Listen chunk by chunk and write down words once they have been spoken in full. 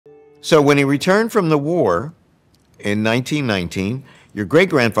So when he returned from the war in 1919, your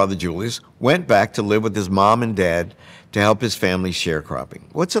great-grandfather Julius went back to live with his mom and dad to help his family sharecropping.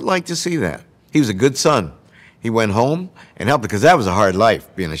 What's it like to see that? He was a good son. He went home and helped because that was a hard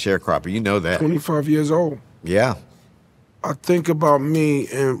life being a sharecropper. You know that. 25 years old. Yeah. I think about me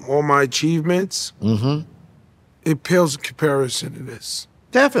and all my achievements. Mm-hmm. It pales in comparison to this.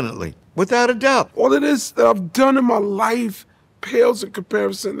 Definitely. Without a doubt. All of this that I've done in my life pales in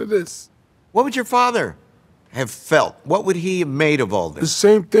comparison to this. What would your father have felt? What would he have made of all The this?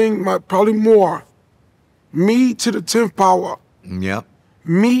 same thing, probably more. Me to the 10th power. Yep.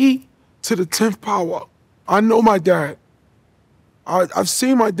 Me to the 10th power. I know my dad. I've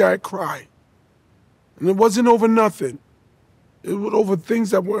seen my dad cry. And it wasn't over nothing. It was over things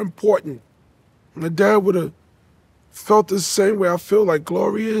that were important. My dad would have felt the same way I feel, like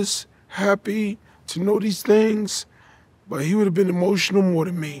glorious, happy to know these things, but he would have been emotional more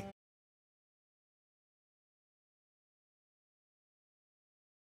than me.